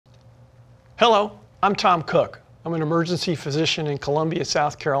Hello, I'm Tom Cook. I'm an emergency physician in Columbia,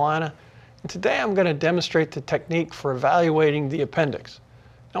 South Carolina, and today I'm going to demonstrate the technique for evaluating the appendix.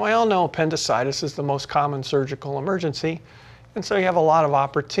 Now, we all know appendicitis is the most common surgical emergency, and so you have a lot of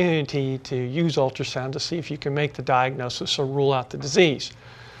opportunity to use ultrasound to see if you can make the diagnosis or rule out the disease.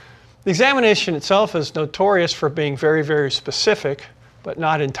 The examination itself is notorious for being very, very specific, but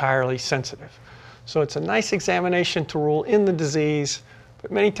not entirely sensitive. So it's a nice examination to rule in the disease, but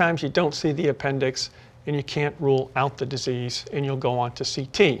many times you don't see the appendix and you can't rule out the disease and you'll go on to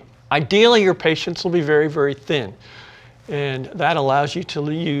CT. Ideally, your patients will be very, very thin, and that allows you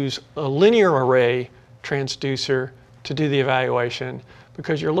to use a linear array transducer to do the evaluation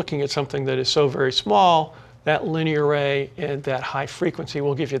because you're looking at something that is so very small. That linear array and that high frequency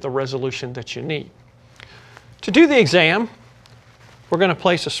will give you the resolution that you need. To do the exam, we're going to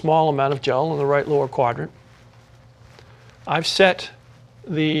place a small amount of gel in the right lower quadrant. I've set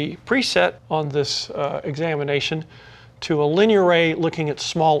the preset on this examination to a linear array looking at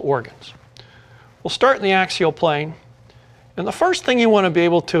small organs. We'll start in the axial plane, and the first thing you want to be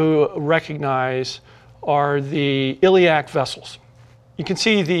able to recognize are the iliac vessels. You can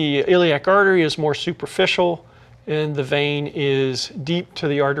see the iliac artery is more superficial and the vein is deep to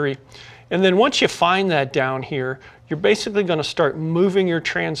the artery. And then once you find that down here, you're basically going to start moving your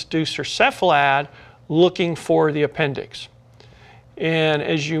transducer cephalad looking for the appendix. And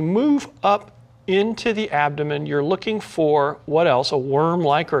as you move up into the abdomen, you're looking for what else? A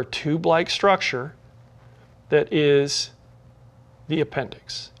worm-like or a tube-like structure that is the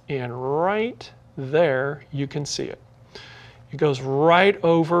appendix. And right there, you can see it. It goes right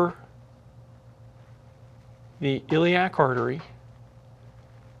over the iliac artery.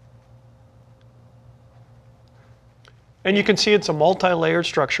 And you can see it's a multi-layered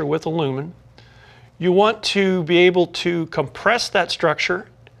structure with a lumen. You want to be able to compress that structure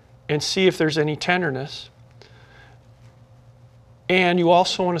and see if there's any tenderness. And you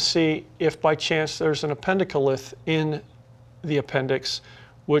also want to see if by chance there's an appendicolith in the appendix,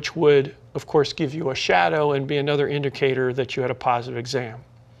 which would, of course, give you a shadow and be another indicator that you had a positive exam.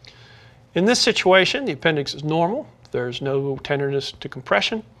 In this situation, the appendix is normal. There's no tenderness to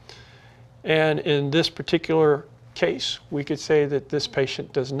compression. And in this particular case, we could say that this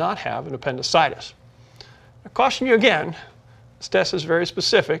patient does not have an appendicitis. I caution you again, this test is very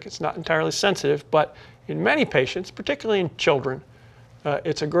specific. It's not entirely sensitive, but in many patients, particularly in children,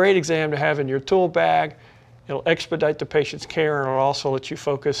 it's a great exam to have in your tool bag. It'll expedite the patient's care, and it'll also let you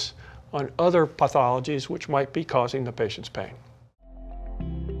focus on other pathologies which might be causing the patient's pain.